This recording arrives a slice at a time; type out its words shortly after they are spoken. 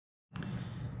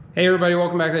Hey everybody,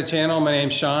 welcome back to the channel. My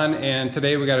name's Sean and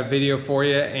today we got a video for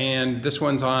you, and this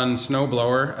one's on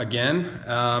snowblower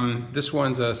again. This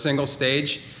one's a single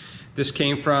stage. This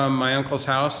came from my uncle's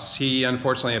house. He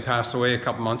unfortunately had passed away a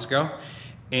couple months ago,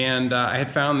 and I had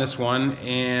found this one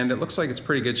and it looks like it's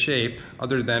pretty good shape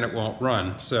other than it won't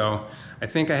run. So I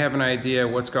think I have an idea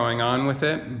what's going on with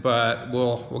it, but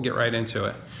we'll get right into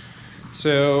it.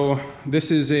 So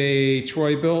this is a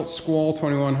Troy-Bilt Squall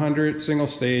 2100 single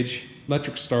stage.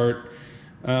 Electric start.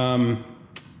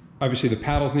 Obviously the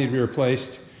paddles need to be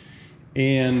replaced,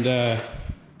 and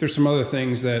there's some other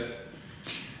things that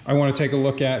I want to take a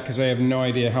look at because I have no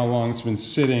idea how long it's been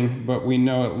sitting, but we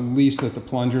know at least that the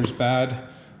plunger's bad,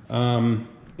 and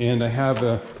I have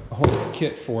a whole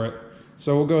kit for it.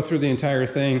 So we'll go through the entire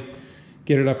thing,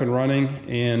 get it up and running,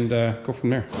 and go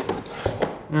from there.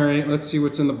 All right, let's see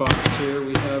what's in the box here.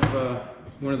 We have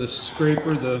one of the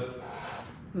scraper, I don't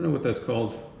know what that's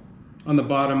called, on the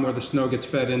bottom where the snow gets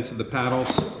fed into the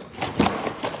paddles.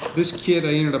 This kit I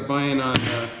ended up buying on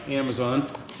Amazon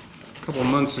a couple of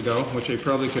months ago, which I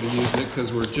probably could have used it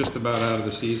because we're just about out of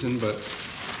the season, but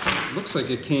it looks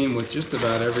like it came with just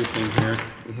about everything here.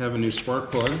 We have a new spark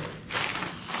plug.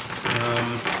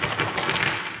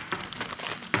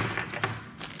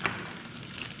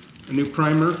 A new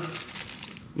primer.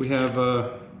 We have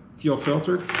a fuel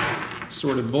filter,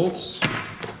 sorted bolts.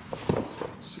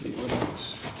 Let's see what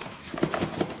else.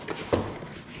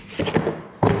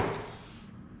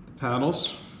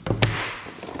 Paddles,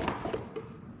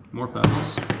 more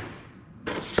paddles,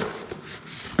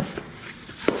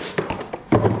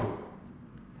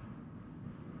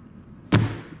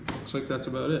 looks like that's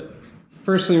about it.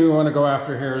 First thing we want to go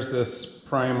after here is this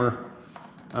primer.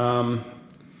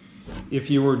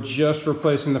 If you were just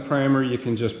replacing the primer, you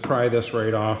can just pry this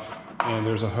right off, and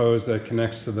there's a hose that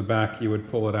connects to the back. You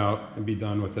would pull it out and be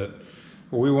done with it.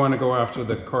 But we want to go after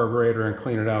the carburetor and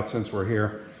clean it out since we're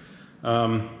here.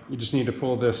 You just need to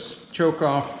pull this choke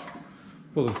off,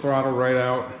 pull the throttle right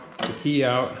out, the key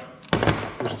out.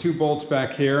 There's two bolts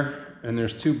back here, and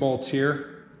there's two bolts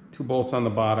here, two bolts on the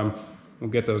bottom. We'll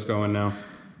get those going now.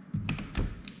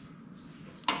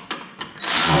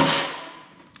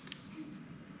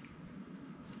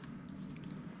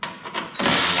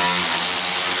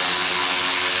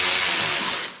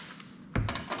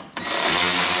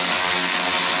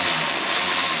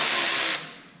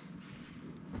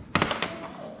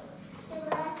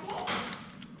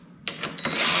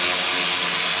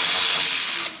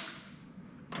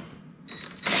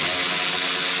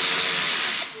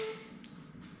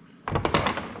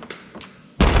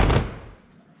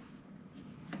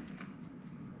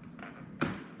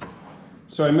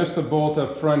 So I missed the bolt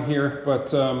up front here,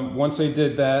 but once I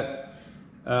did that,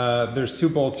 there's two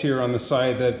bolts here on the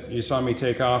side that you saw me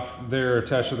take off. They're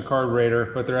attached to the carburetor,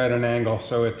 but they're at an angle,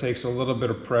 so it takes a little bit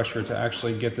of pressure to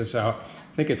actually get this out.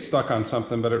 I think it's stuck on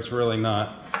something, but it's really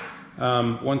not.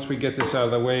 Once we get this out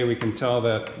of the way, we can tell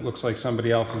that it looks like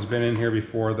somebody else has been in here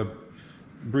before. The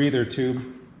breather tube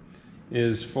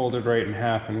is folded right in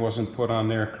half and wasn't put on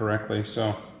there correctly,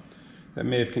 so that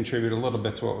may have contributed a little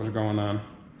bit to what was going on.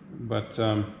 But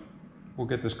we'll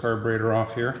get this carburetor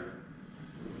off here.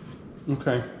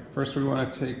 Okay, first we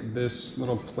want to take this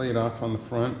little plate off on the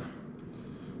front.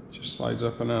 Just slides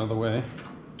up and out of the way.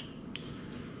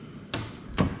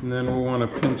 And then we'll want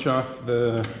to pinch off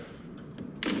the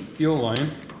fuel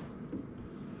line.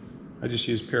 I just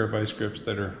use a pair of vice grips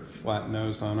that are flat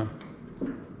nosed on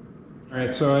them.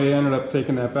 Alright, so I ended up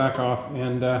taking that back off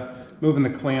and moving the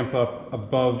clamp up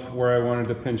above where I wanted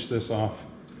to pinch this off.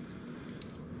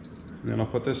 And then I'll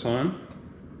put this on.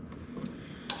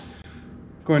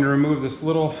 Going to remove this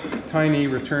little tiny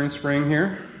return spring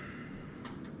here.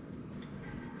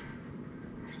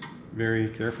 Very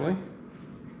carefully.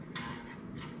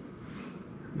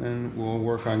 Then we'll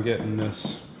work on getting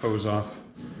this hose off.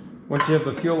 Once you have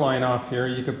the fuel line off here,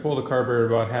 you can pull the carburetor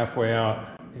about halfway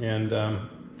out and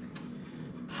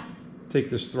take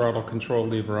this throttle control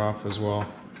lever off as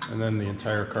well. And then the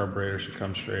entire carburetor should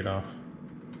come straight off.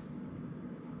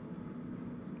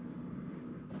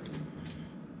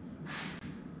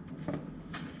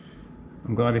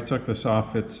 I'm glad I took this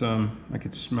off. It's I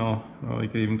could smell, well, you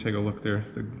could even take a look there.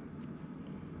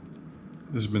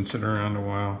 This has been sitting around a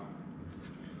while.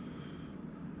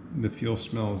 The fuel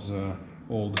smells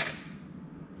old.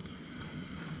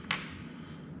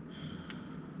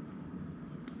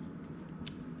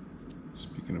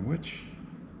 Speaking of which,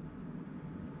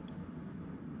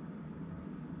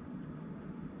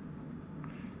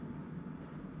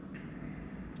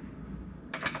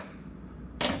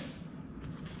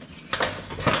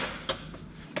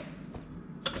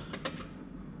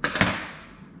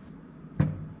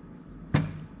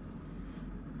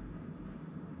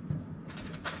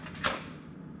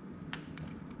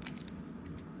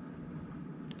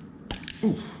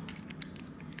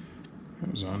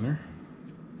 goes on there.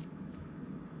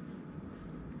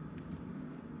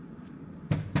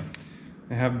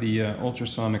 I have the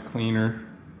ultrasonic cleaner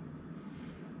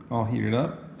all heated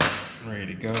up, ready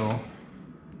to go.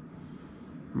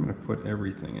 I'm going to put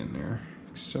everything in there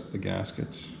except the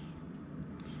gaskets.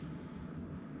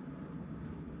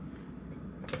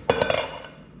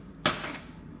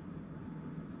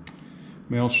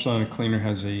 My ultrasonic cleaner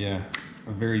has a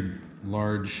very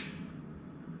large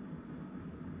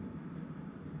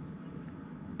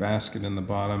basket in the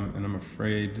bottom, and I'm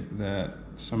afraid that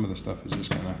some of the stuff is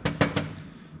just gonna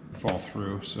fall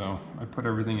through. So I put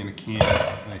everything in a can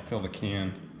and I fill the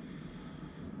can.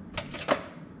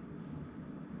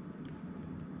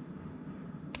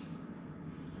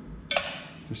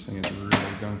 This thing is really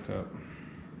gunked up.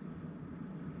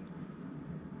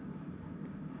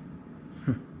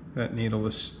 That needle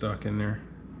is stuck in there.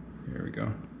 Here we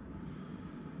go.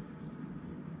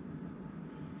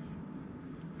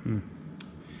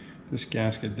 This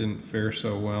gasket didn't fare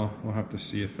so well. We'll have to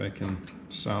see if I can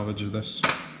salvage this.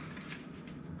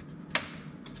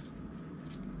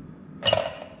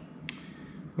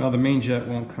 Well, the main jet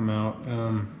won't come out.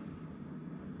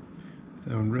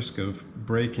 The risk of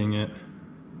breaking it.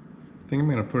 I think I'm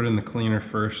going to put it in the cleaner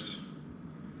first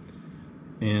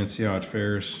and see how it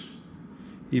fares.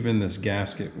 Even this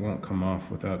gasket won't come off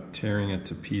without tearing it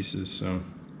to pieces, so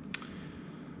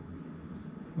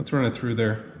let's run it through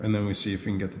there and then we see if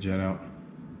we can get the jet out.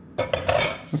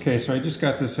 Okay, so I just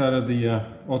got this out of the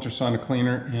ultrasonic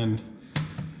cleaner, and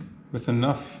with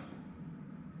enough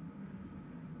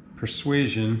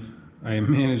persuasion I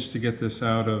managed to get this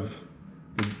out of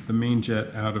the main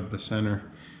jet out of the center,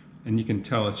 and you can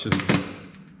tell it's just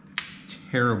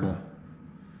terrible.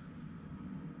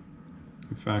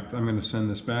 In fact, I'm going to send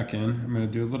this back in. I'm going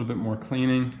to do a little bit more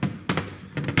cleaning.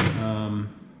 Let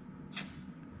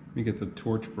me get the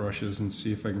torch brushes and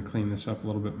see if I can clean this up a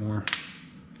little bit more.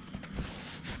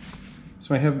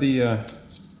 So I have the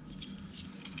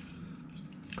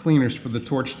cleaners for the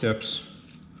torch tips.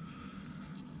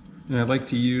 And I like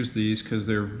to use these because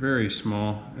they're very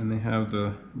small and they have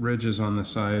the ridges on the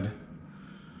side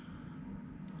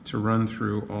to run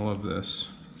through all of this.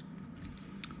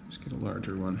 Let's get a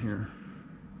larger one here.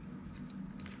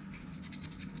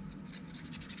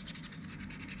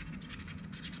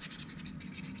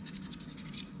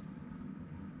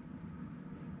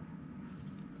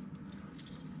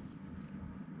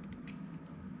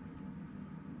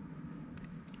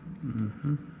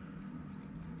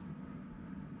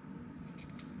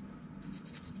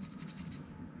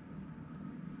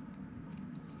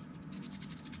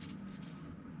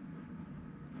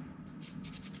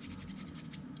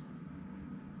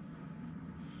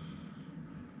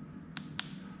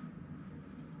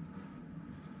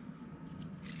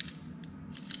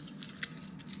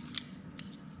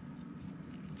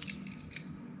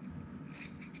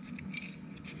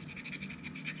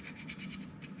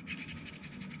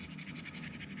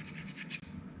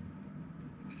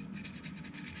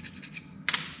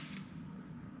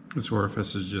 This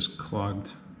orifice is just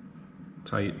clogged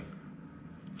tight.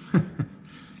 Can't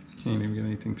even get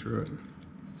anything through it.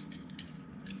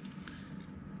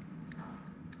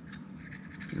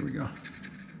 Here we go.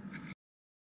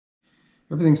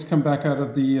 Everything's come back out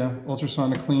of the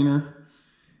ultrasonic cleaner,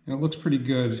 and it looks pretty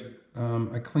good.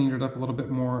 I cleaned it up a little bit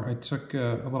more. I took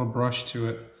a little brush to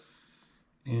it,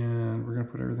 and we're going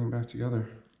to put everything back together.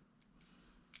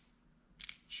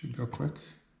 Should go quick.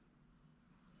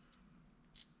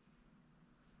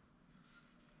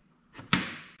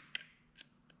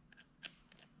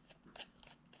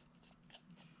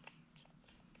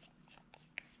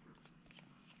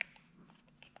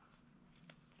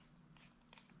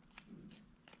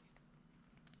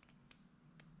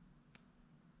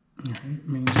 Alright,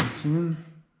 main jet's in.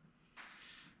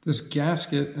 This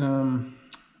gasket,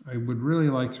 I would really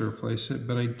like to replace it,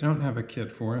 but I don't have a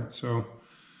kit for it, so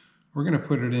we're going to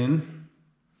put it in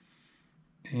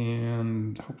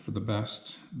and hope for the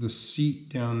best. The seat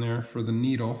down there for the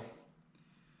needle,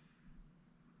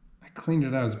 I cleaned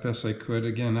it out as best I could.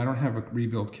 Again, I don't have a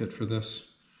rebuild kit for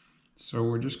this, so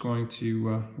we're just going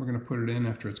to put it in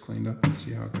after it's cleaned up and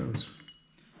see how it goes.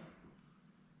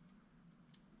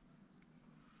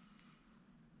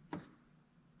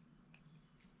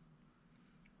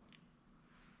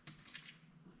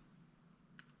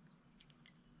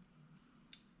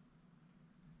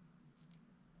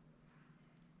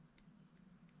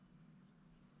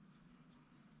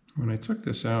 When I took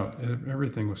this out,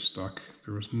 everything was stuck.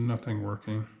 There was nothing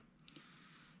working,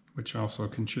 which also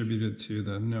contributed to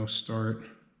the no start.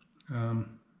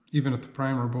 Even if the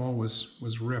primer bowl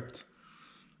was ripped,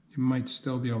 you might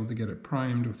still be able to get it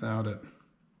primed without it.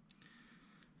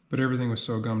 but everything was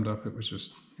so gummed up, it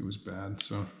was bad.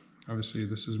 So obviously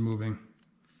this is moving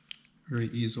very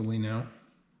easily now.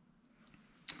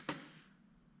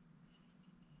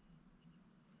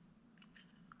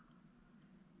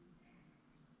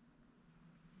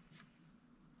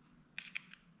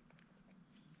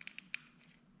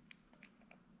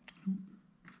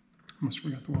 Almost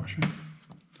forgot the washer.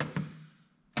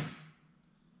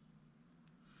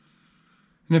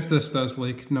 And if this does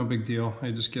leak, no big deal. I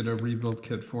just get a rebuild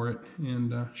kit for it,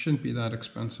 and shouldn't be that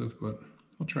expensive, but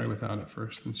I'll try without it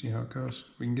first and see how it goes.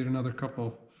 If we can get another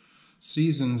couple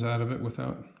seasons out of it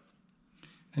without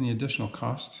any additional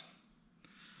costs,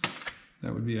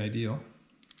 that would be ideal.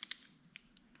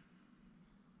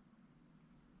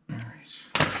 All right.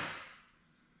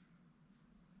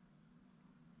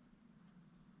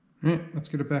 All right, let's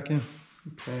get it back in.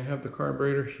 Okay, I have the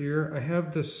carburetor here. I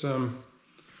have this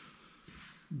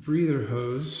breather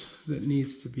hose that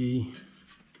needs to be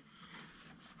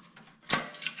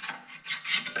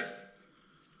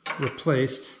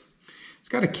replaced. It's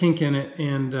got a kink in it,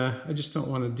 and I just don't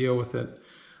want to deal with it.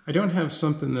 I don't have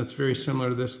something that's very similar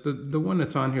to this. The one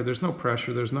that's on here, there's no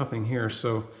pressure, there's nothing here,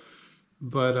 so,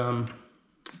 but I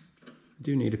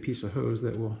do need a piece of hose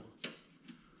that will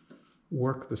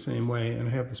work the same way, and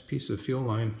I have this piece of fuel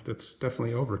line that's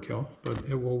definitely overkill, but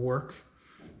it will work.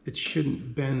 It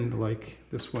shouldn't bend like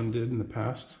this one did in the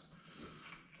past,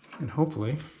 and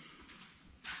hopefully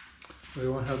we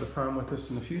won't have the problem with this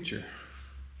in the future.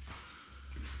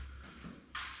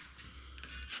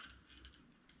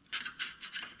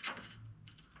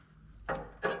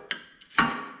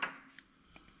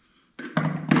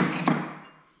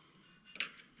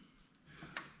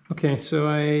 Okay, so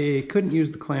I couldn't use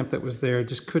the clamp that was there. I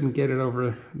just couldn't get it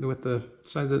over with the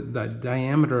size of the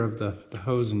diameter of the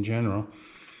hose in general.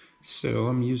 So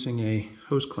I'm using a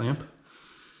hose clamp,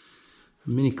 a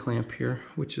mini clamp here,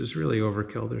 which is really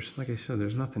overkill. There's, like I said,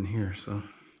 there's nothing here, so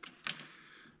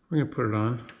we're gonna put it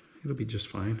on. It'll be just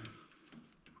fine.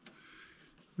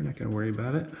 We're not gonna worry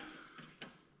about it.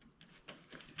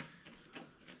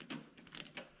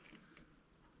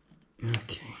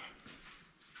 Okay.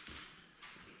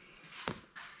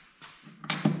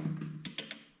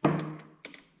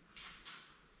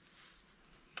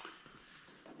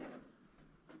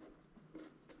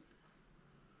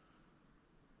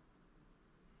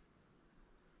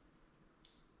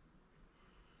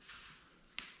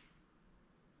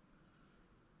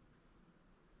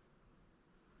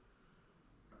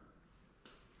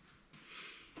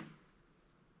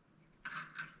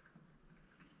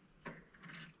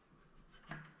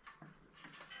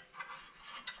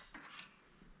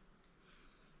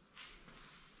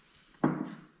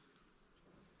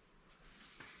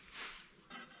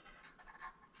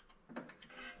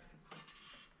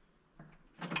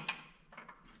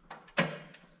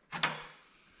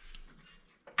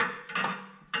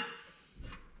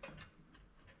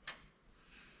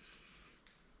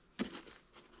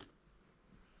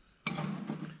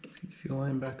 Fuel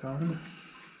line back on.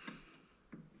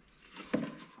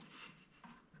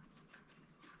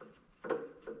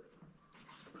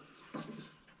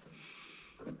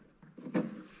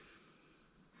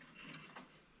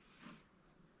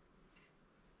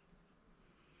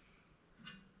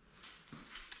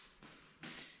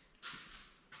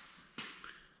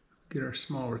 Get our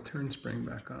small return spring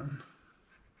back on.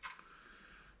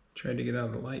 Try to get out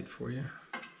of the light for you.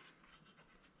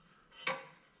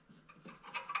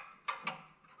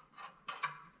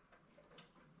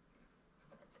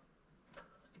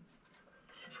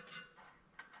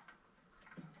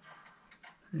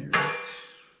 All right.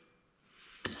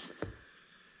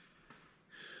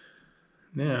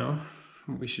 Now,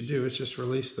 what we should do is just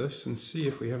release this and see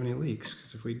if we have any leaks,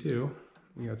 because if we do,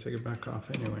 we gotta take it back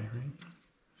off anyway, right?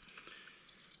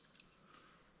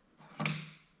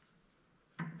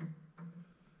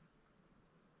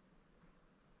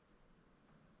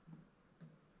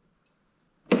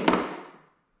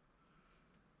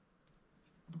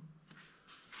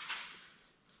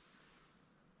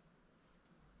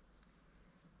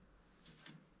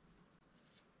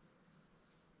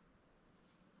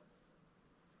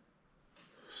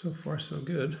 So far, so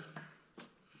good.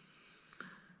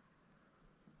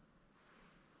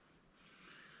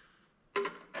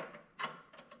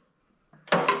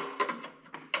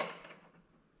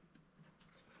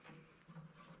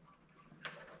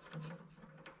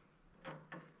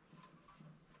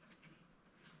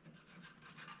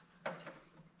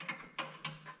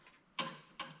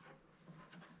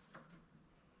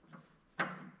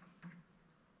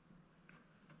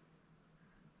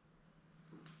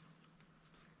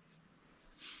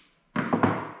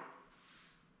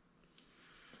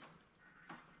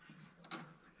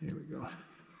 Here we go.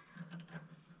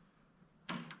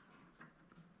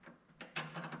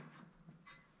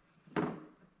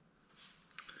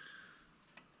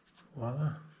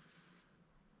 Voila.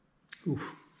 Oof,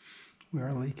 we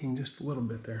are leaking just a little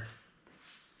bit there.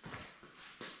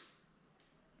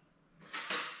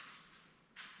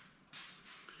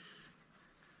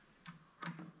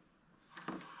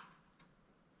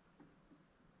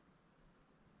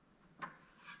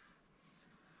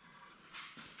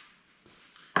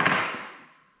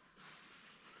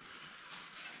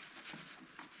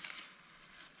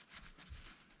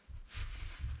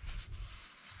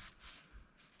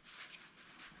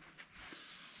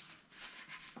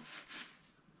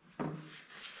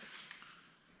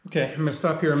 Okay, I'm gonna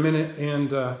stop here a minute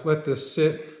and let this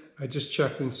sit. I just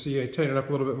checked and see, I tightened it up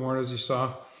a little bit more as you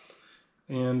saw,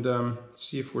 and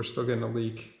see if we're still getting a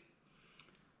leak.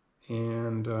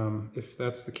 And if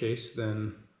that's the case,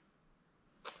 then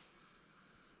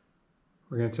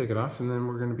we're gonna take it off and then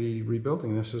we're gonna be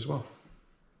rebuilding this as well.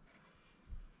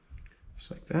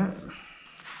 Just like that.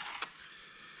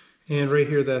 And right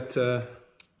here, that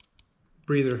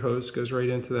breather hose goes right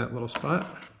into that little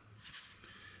spot.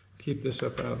 Keep this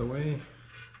up out of the way.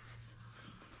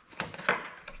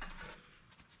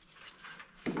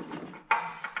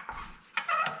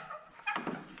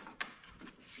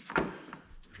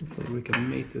 Hopefully we can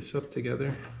mate this up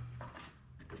together.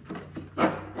 I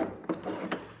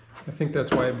think that's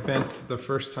why I bent the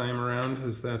first time around,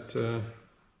 is that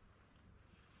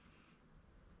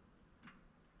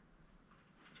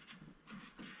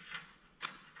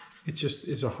it just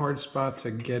is a hard spot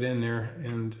to get in there,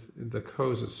 and the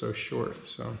hose is so short,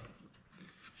 so.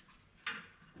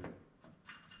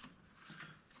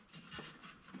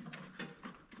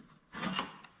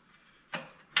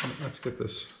 Let's get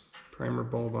this primer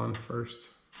bulb on first.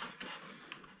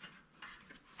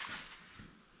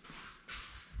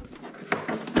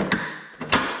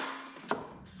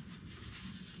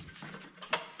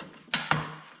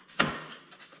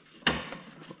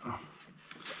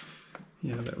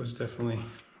 Yeah, that was definitely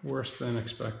worse than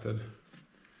expected.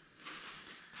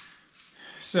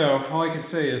 So all I can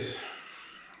say is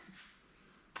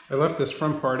I left this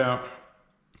front part out,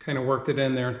 kind of worked it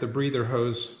in there. The breather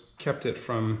hose kept it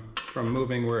from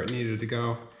moving where it needed to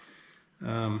go.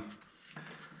 I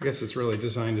guess it's really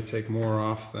designed to take more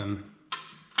off than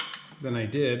I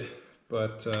did,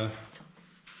 but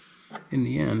in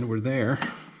the end, we're there.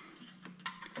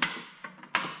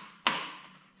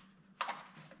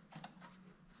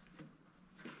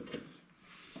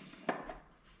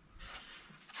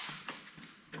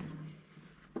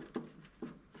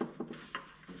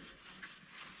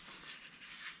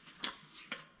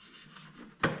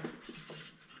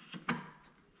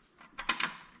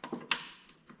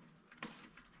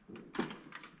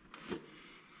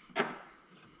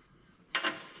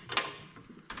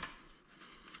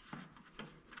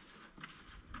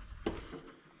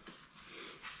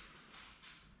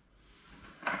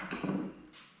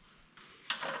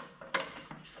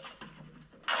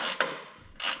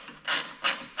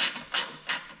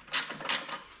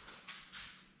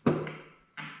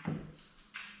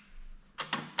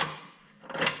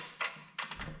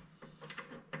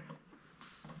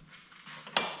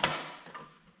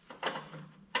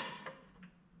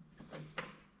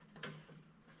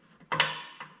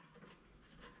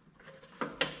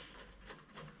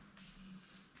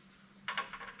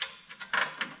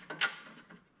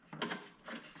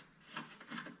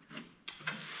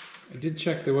 I did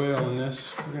check the oil in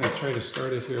this. We're going to try to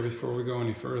start it here before we go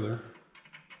any further.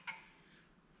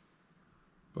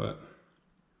 But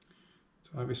it's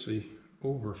obviously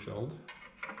overfilled.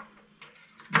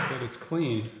 But it's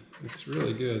clean. It's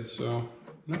really good, so I'm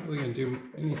not really going to do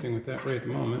anything with that right at the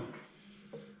moment.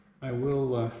 I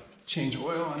will change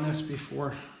oil on this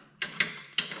before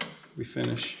we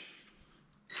finish.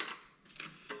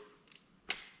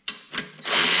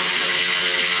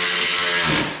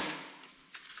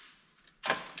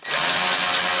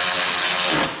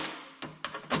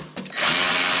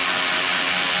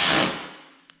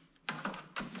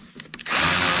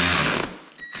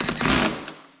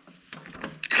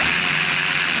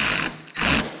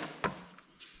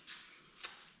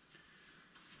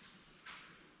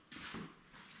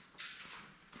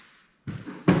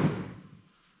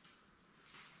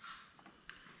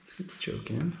 Get the choke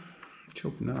in,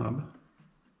 choke knob.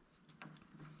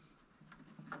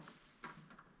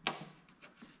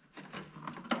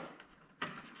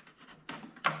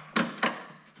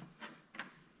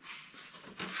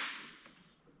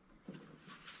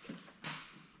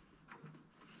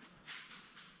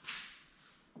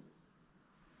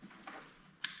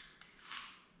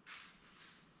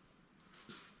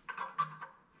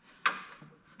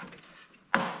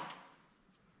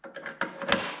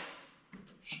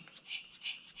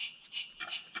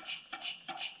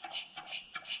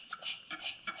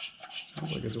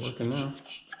 working now. Let's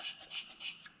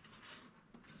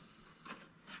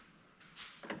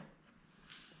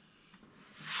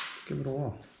give it a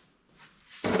whirl.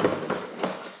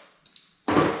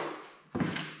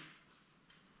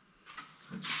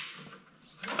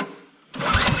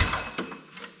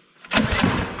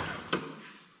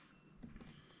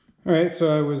 All right,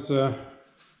 so I was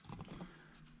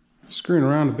screwing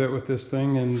around a bit with this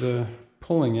thing and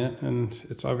pulling it, and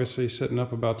it's obviously sitting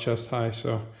up about chest high,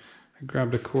 so I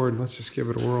grabbed a cord. Let's just give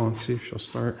it a whirl and see if she'll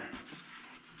start.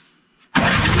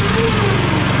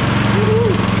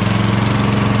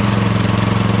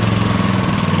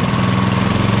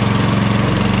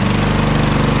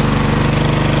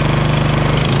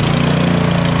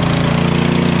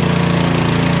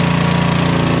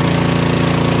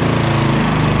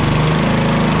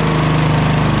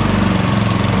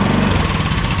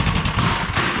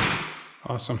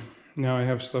 Awesome. Now I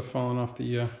have stuff falling off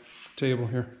the table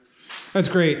here. That's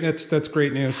great. That's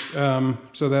great news.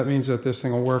 So that means that this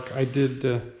thing will work. I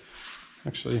did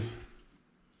actually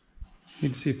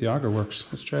need to see if the auger works.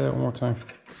 Let's try that one more time.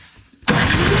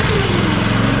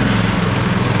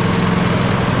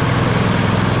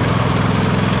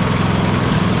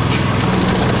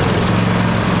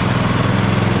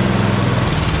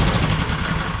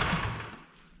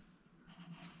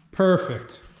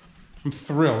 Perfect. I'm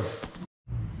thrilled.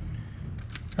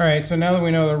 All right, so now that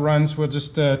we know the runs, we'll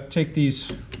just take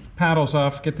these paddles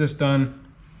off, get this done.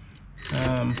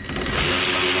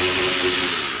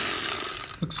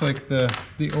 Looks like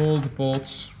the old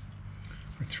bolts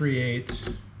are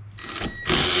 3/8,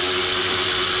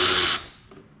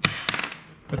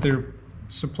 but they're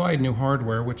supplied new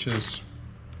hardware, which is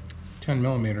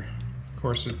 10mm. Of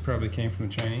course, it probably came from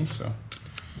the Chinese, so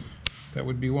that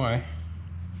would be why.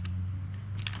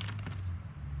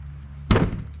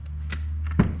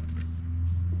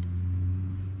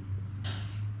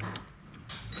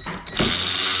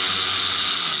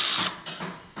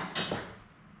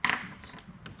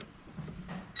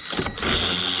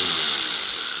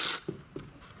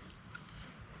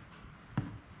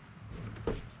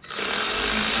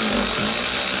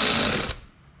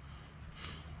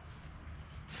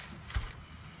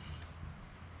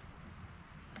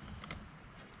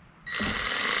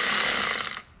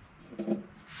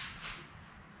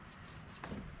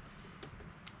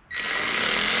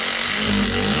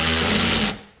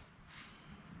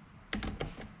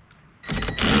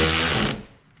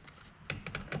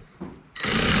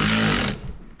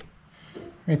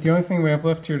 Right, the only thing we have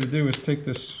left here to do is take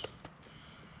this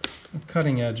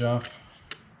cutting edge off.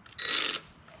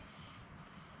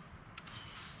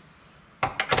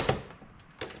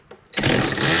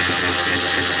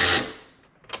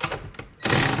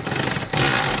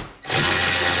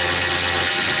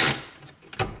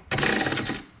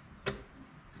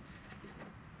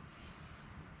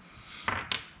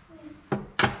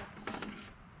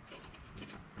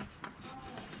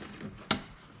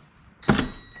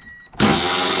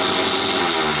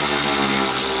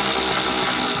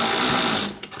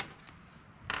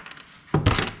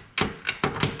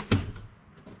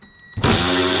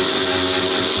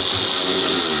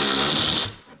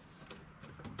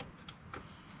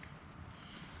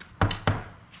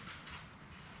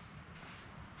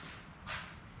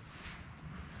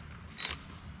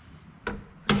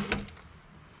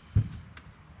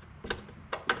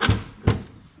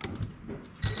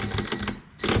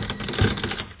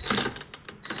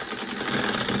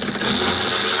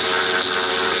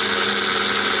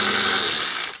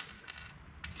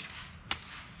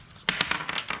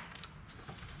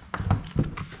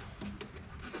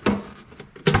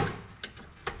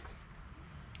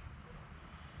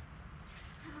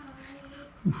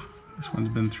 This one's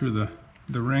been through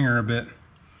the ringer a bit.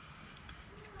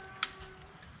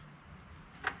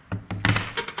 All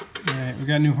right, we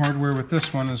got new hardware with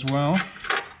this one as well.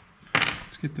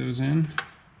 Let's get those in.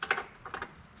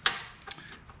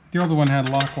 The older one had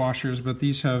lock washers, but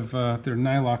these have they're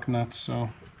nylock nuts, so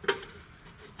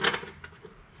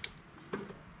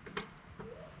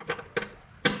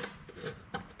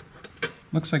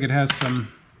looks like it has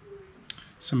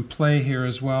some play here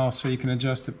as well, so you can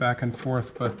adjust it back and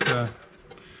forth, but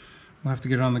we'll have to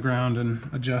get it on the ground and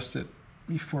adjust it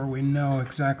before we know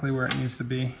exactly where it needs to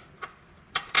be.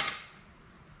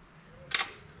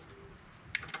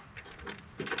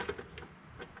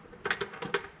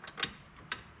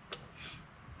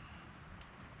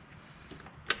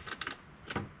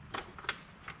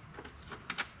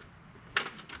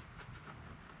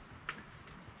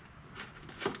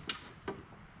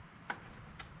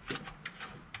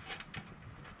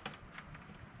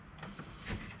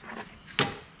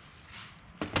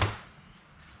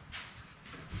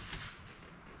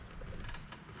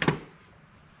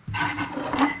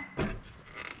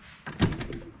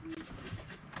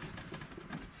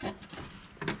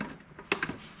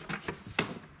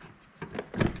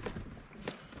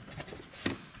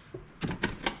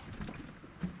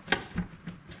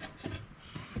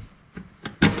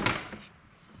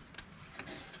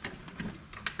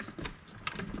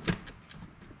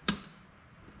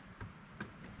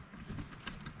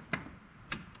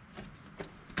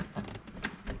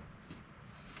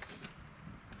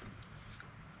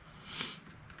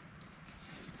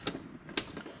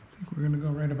 we're gonna go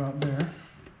right about there.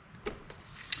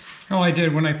 All I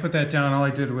did when I put that down, all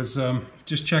I did was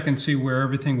just check and see where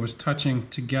everything was touching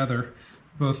together.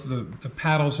 Both the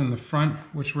paddles in the front,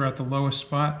 which were at the lowest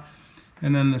spot,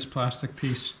 and then this plastic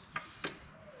piece.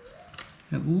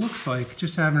 It looks like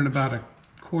just having it about a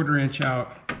 1/4 inch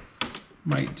out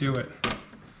might do it.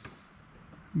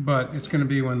 But it's going to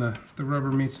be when the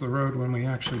rubber meets the road when we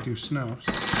actually do snow.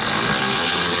 So.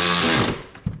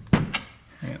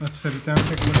 All right, let's set it down,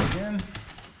 take a look again.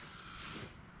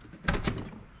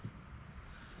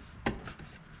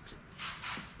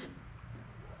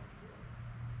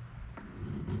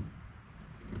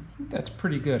 That's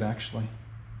pretty good, actually.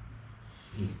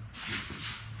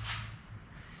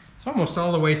 It's almost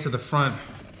all the way to the front,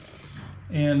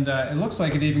 and it looks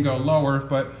like it even go lower,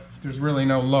 but there's really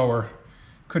no lower.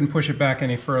 Couldn't push it back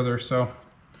any further, so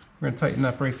we're going to tighten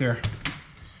up right there.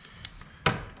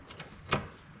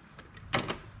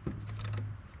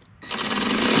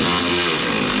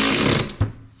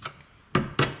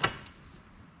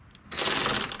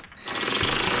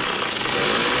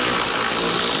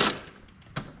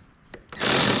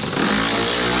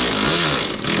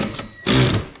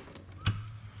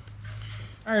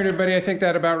 All right, everybody, I think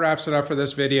that about wraps it up for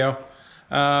this video.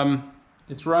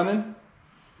 It's running.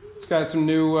 It's got some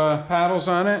new paddles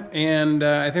on it, and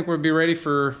I think we'll be ready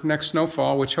for next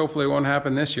snowfall, which hopefully won't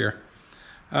happen this year.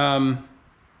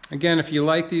 Again, if you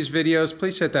like these videos,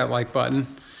 please hit that like button.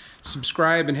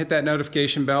 Subscribe and hit that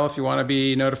notification bell if you want to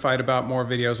be notified about more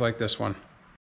videos like this one.